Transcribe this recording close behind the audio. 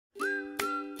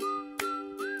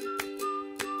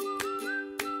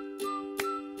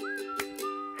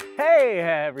Hey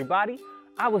everybody,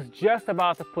 I was just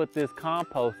about to put this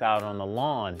compost out on the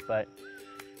lawn, but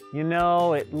you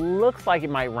know, it looks like it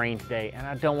might rain today and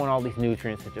I don't want all these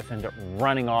nutrients to just end up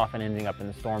running off and ending up in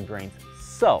the storm drains.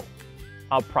 So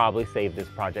I'll probably save this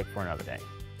project for another day.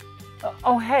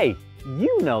 Oh hey,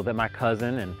 you know that my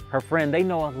cousin and her friend, they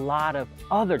know a lot of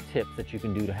other tips that you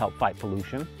can do to help fight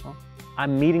pollution. Well,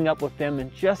 I'm meeting up with them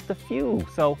in just a few,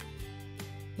 so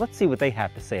let's see what they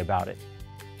have to say about it.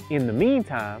 In the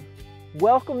meantime,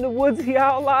 welcome to Woodsy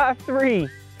Owl Live 3.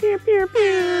 Pew, pew,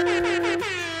 pew.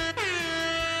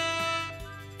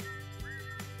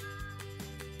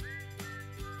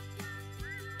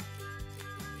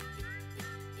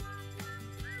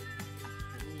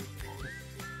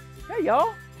 Hey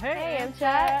y'all. Hey, I'm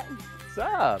Chat. What's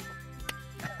up?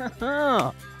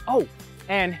 Oh,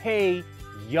 and hey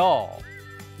y'all.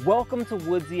 Welcome to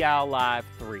Woodsy Owl Live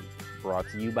 3, brought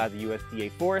to you by the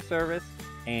USDA Forest Service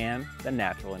and the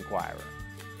Natural Inquirer.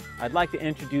 I'd like to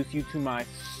introduce you to my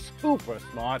super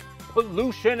smart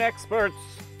pollution experts.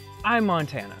 I'm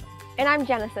Montana. And I'm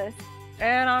Genesis.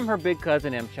 And I'm her big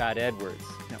cousin, M. Chad Edwards.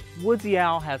 Now, Woodsy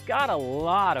Owl has got a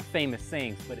lot of famous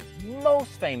sayings, but its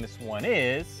most famous one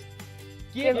is,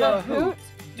 Give a hoot,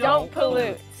 don't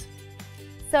pollute.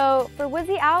 So for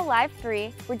Woodsy Owl Live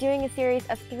 3, we're doing a series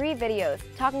of 3 videos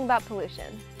talking about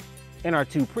pollution. In our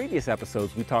 2 previous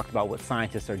episodes, we talked about what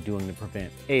scientists are doing to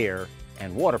prevent air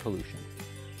and water pollution.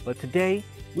 But today,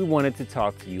 we wanted to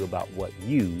talk to you about what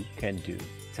you can do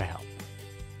to help.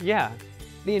 Yeah,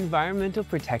 the Environmental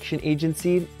Protection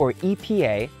Agency, or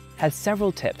EPA, has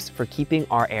several tips for keeping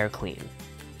our air clean.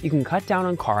 You can cut down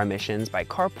on car emissions by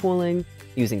carpooling,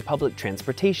 using public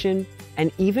transportation,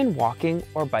 and even walking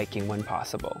or biking when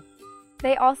possible.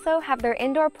 They also have their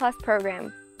Indoor Plus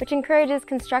program, which encourages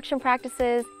construction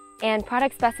practices and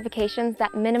product specifications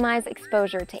that minimize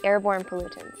exposure to airborne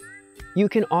pollutants. You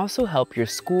can also help your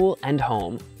school and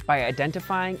home by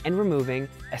identifying and removing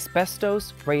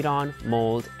asbestos, radon,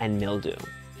 mold, and mildew.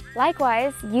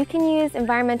 Likewise, you can use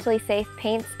environmentally safe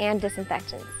paints and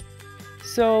disinfectants.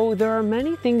 So there are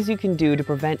many things you can do to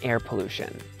prevent air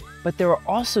pollution, but there are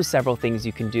also several things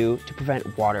you can do to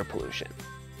prevent water pollution.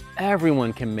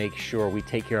 Everyone can make sure we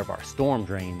take care of our storm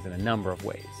drains in a number of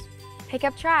ways. Pick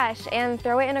up trash and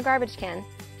throw it in a garbage can.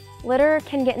 Litter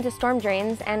can get into storm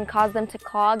drains and cause them to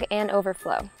clog and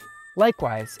overflow.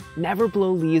 Likewise, never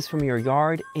blow leaves from your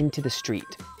yard into the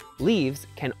street. Leaves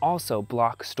can also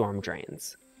block storm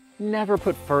drains. Never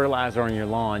put fertilizer on your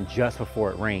lawn just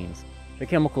before it rains. The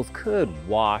chemicals could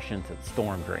wash into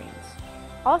storm drains.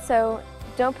 Also,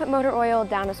 don't put motor oil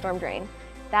down a storm drain.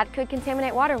 That could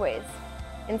contaminate waterways.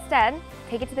 Instead,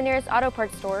 take it to the nearest auto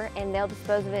parts store and they'll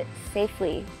dispose of it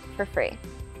safely for free.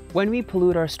 When we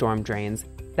pollute our storm drains,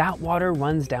 that water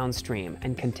runs downstream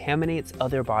and contaminates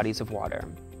other bodies of water.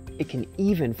 It can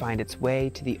even find its way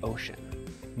to the ocean.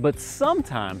 But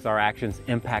sometimes our actions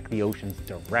impact the oceans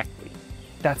directly.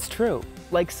 That's true,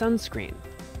 like sunscreen.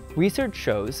 Research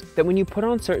shows that when you put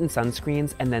on certain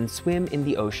sunscreens and then swim in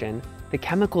the ocean, the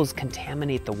chemicals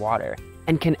contaminate the water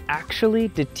and can actually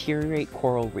deteriorate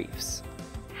coral reefs.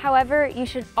 However, you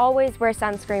should always wear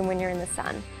sunscreen when you're in the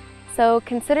sun. So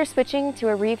consider switching to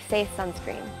a reef-safe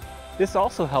sunscreen. This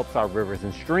also helps our rivers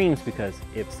and streams because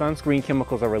if sunscreen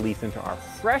chemicals are released into our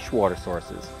freshwater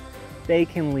sources, they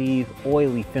can leave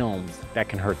oily films that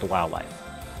can hurt the wildlife.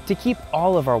 To keep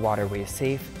all of our waterways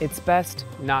safe, it's best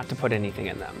not to put anything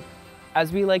in them.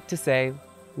 As we like to say,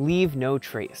 leave no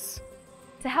trace.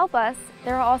 To help us,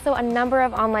 there are also a number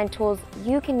of online tools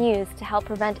you can use to help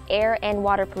prevent air and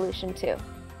water pollution too.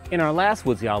 In our last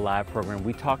Woodsy Owl Live program,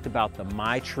 we talked about the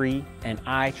MyTree and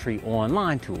iTree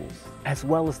online tools, as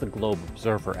well as the Globe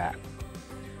Observer app.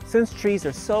 Since trees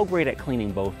are so great at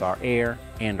cleaning both our air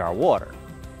and our water,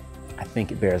 I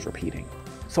think it bears repeating.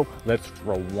 So let's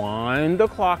rewind the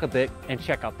clock a bit and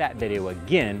check out that video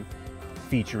again,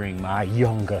 featuring my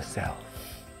younger self.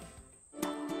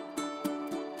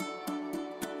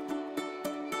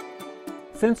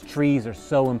 Since trees are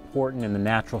so important in the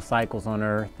natural cycles on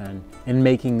Earth and in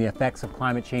making the effects of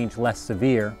climate change less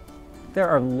severe, there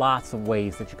are lots of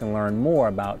ways that you can learn more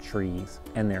about trees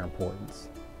and their importance.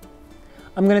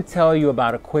 I'm going to tell you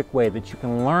about a quick way that you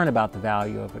can learn about the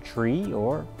value of a tree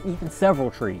or even several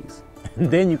trees.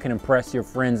 And then you can impress your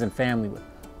friends and family with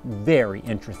very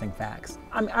interesting facts.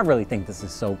 I really think this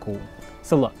is so cool.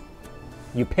 So look,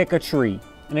 you pick a tree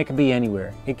and it can be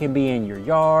anywhere. It can be in your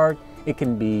yard, it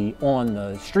can be on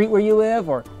the street where you live,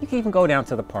 or you can even go down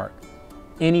to the park.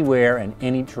 Anywhere and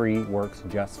any tree works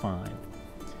just fine.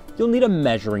 You'll need a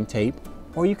measuring tape,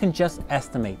 or you can just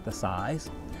estimate the size.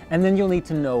 And then you'll need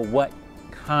to know what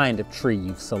kind of tree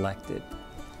you've selected.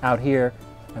 Out here,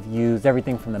 I've used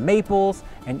everything from the maples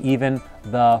and even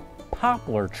the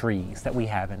poplar trees that we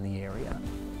have in the area.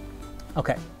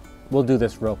 Okay, we'll do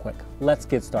this real quick. Let's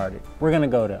get started. We're gonna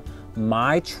go to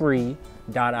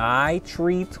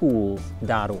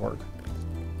mytree.itreetools.org.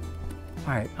 All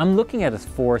right, I'm looking at this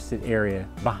forested area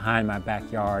behind my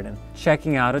backyard and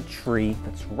checking out a tree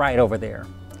that's right over there.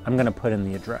 I'm gonna put in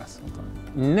the address.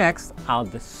 Next, I'll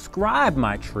describe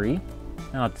my tree,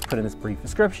 and I'll just put in this brief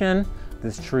description.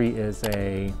 This tree is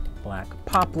a black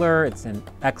poplar. It's in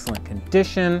excellent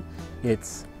condition.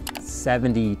 It's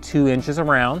 72 inches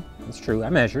around. It's true, I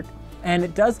measured. And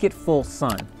it does get full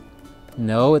sun.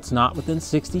 No, it's not within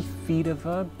 60 feet of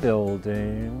a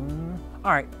building.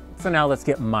 All right, so now let's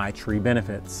get my tree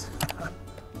benefits.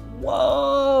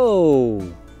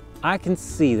 Whoa! I can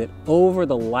see that over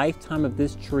the lifetime of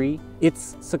this tree,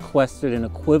 it's sequestered an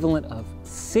equivalent of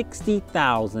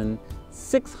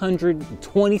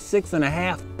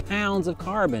 60,626.5 pounds of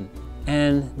carbon.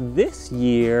 And this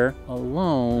year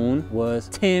alone was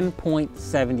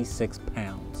 10.76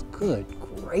 pounds. Good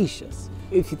gracious.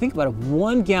 If you think about it,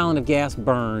 1 gallon of gas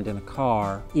burned in a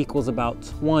car equals about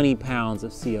 20 pounds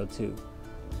of CO2.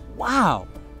 Wow.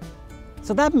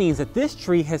 So that means that this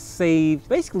tree has saved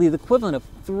basically the equivalent of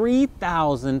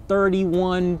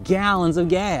 3,031 gallons of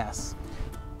gas.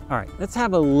 All right, let's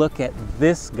have a look at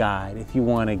this guide if you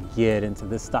want to get into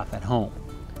this stuff at home.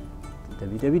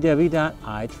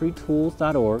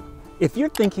 www.itreetools.org. If you're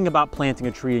thinking about planting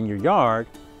a tree in your yard,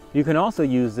 you can also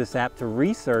use this app to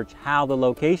research how the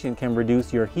location can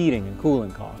reduce your heating and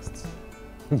cooling costs.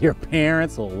 Your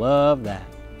parents will love that.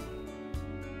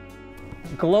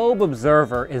 Globe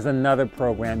Observer is another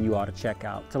program you ought to check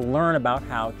out to learn about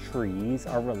how trees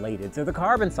are related to the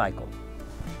carbon cycle.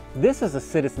 This is a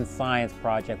citizen science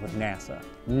project with NASA.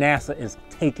 NASA is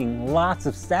taking lots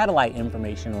of satellite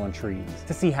information on trees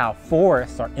to see how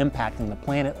forests are impacting the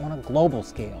planet on a global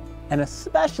scale, and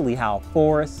especially how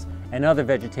forests and other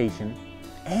vegetation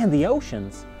and the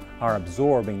oceans are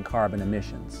absorbing carbon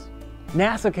emissions.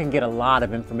 NASA can get a lot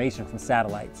of information from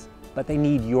satellites, but they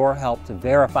need your help to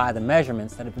verify the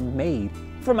measurements that have been made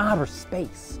from outer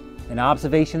space. And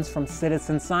observations from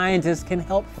citizen scientists can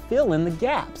help fill in the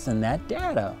gaps in that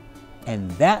data.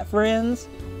 And that, friends,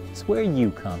 is where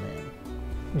you come in.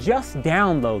 Just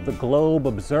download the Globe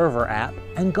Observer app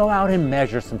and go out and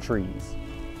measure some trees.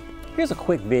 Here's a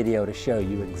quick video to show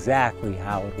you exactly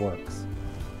how it works.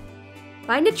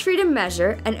 Find a tree to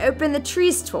measure and open the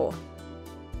Trees tool.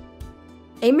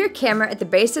 Aim your camera at the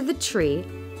base of the tree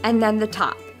and then the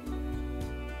top.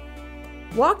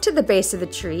 Walk to the base of the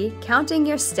tree, counting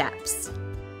your steps.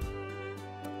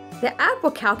 The app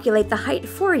will calculate the height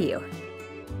for you.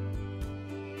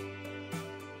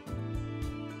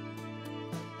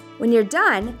 When you're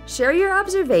done, share your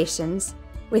observations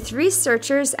with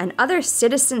researchers and other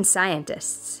citizen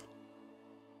scientists.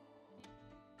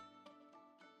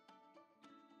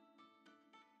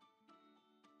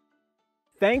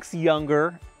 Thanks,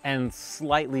 younger and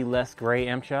slightly less gray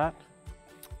M-Shot.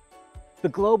 The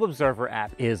Globe Observer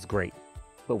app is great,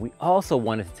 but we also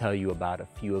wanted to tell you about a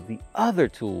few of the other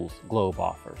tools Globe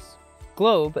offers.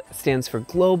 GLOBE stands for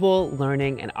Global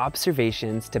Learning and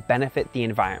Observations to Benefit the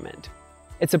Environment.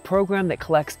 It's a program that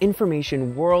collects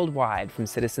information worldwide from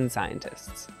citizen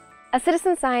scientists. A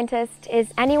citizen scientist is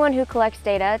anyone who collects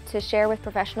data to share with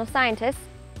professional scientists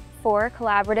for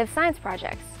collaborative science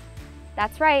projects.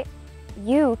 That's right,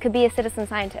 you could be a citizen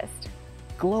scientist.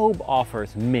 Globe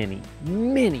offers many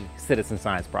citizen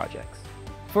science projects.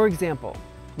 For example,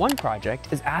 one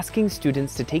project is asking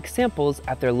students to take samples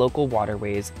at their local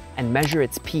waterways and measure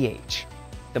its pH.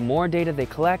 The more data they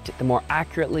collect, the more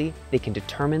accurately they can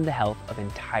determine the health of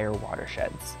entire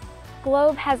watersheds.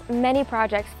 Globe has many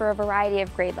projects for a variety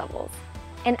of grade levels.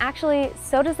 And actually,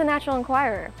 so does the Natural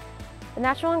Inquirer. The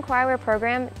Natural Inquirer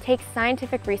program takes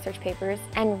scientific research papers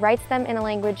and writes them in a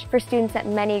language for students at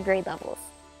many grade levels.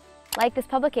 Like this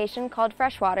publication called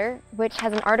Freshwater, which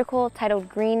has an article titled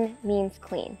Green Means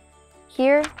Clean.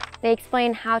 Here, they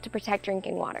explain how to protect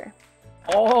drinking water.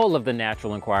 All of the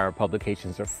Natural Inquirer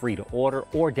publications are free to order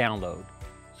or download,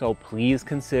 so please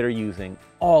consider using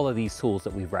all of these tools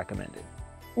that we've recommended.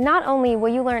 Not only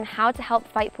will you learn how to help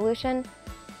fight pollution,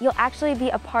 you'll actually be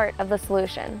a part of the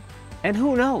solution. And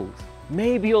who knows,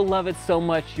 maybe you'll love it so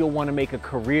much you'll want to make a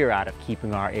career out of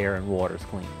keeping our air and waters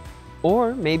clean.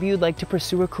 Or maybe you'd like to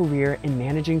pursue a career in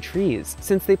managing trees,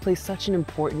 since they play such an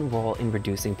important role in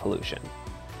reducing pollution.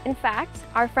 In fact,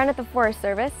 our friend at the Forest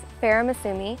Service, Farah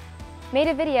Masumi, made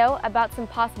a video about some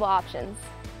possible options.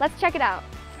 Let's check it out.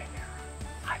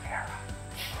 Hi, Farah.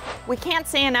 We can't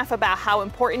say enough about how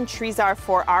important trees are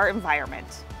for our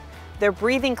environment. Their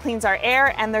breathing cleans our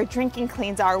air, and their drinking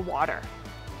cleans our water.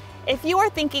 If you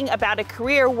are thinking about a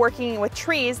career working with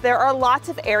trees, there are lots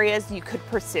of areas you could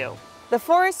pursue. The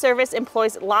Forest Service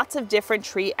employs lots of different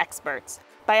tree experts.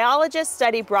 Biologists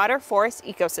study broader forest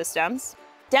ecosystems.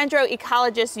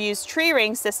 Dendroecologists use tree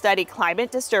rings to study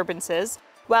climate disturbances,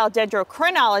 while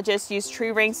dendrochronologists use tree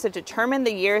rings to determine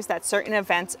the years that certain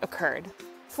events occurred.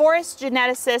 Forest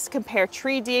geneticists compare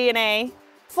tree DNA.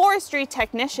 Forestry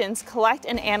technicians collect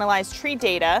and analyze tree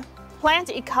data. Plant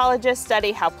ecologists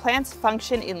study how plants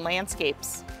function in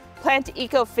landscapes. Plant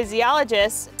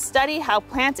ecophysiologists study how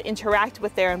plants interact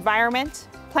with their environment.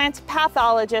 Plant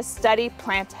pathologists study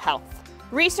plant health.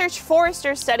 Research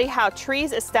foresters study how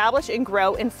trees establish and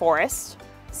grow in forests.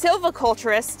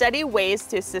 Silviculturists study ways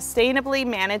to sustainably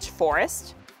manage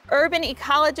forests. Urban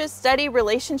ecologists study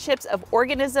relationships of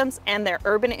organisms and their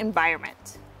urban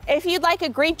environment. If you'd like a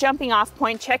great jumping off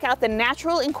point, check out the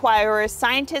Natural Inquirer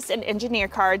Scientist and Engineer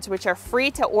cards, which are free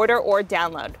to order or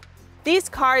download. These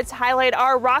cards highlight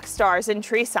our rock stars in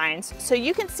tree science, so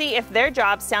you can see if their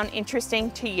jobs sound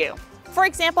interesting to you. For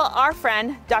example, our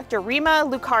friend, Dr. Rima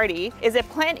Lucardi, is a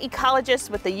plant ecologist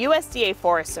with the USDA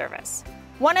Forest Service.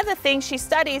 One of the things she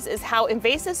studies is how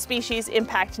invasive species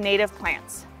impact native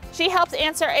plants. She helps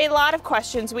answer a lot of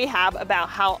questions we have about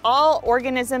how all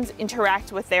organisms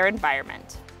interact with their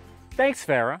environment. Thanks,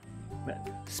 Farah.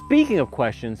 Speaking of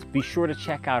questions, be sure to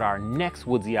check out our next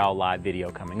Woodsy Owl Live video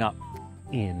coming up.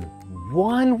 In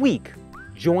 1 week,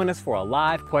 join us for a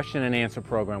live question and answer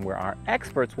program where our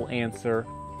experts will answer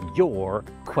your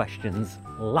questions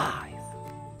live.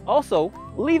 Also,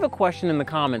 leave a question in the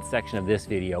comments section of this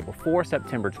video before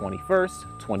September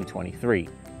 21st, 2023.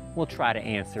 We'll try to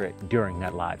answer it during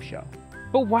that live show.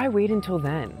 But why wait until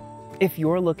then? If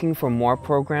you're looking for more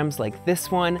programs like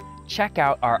this one, check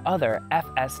out our other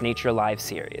FS Nature Live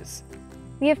series.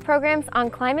 We have programs on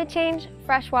climate change,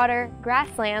 freshwater,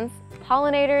 grasslands,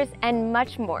 pollinators, and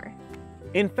much more.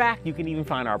 In fact, you can even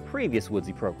find our previous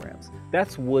Woodsy programs.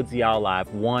 That's Woodsy Owl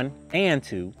Live 1 and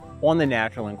 2 on the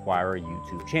Natural Inquirer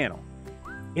YouTube channel.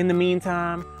 In the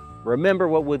meantime, remember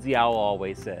what Woodsy Owl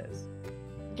always says.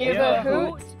 Give a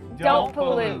hoot, don't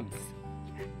pollute.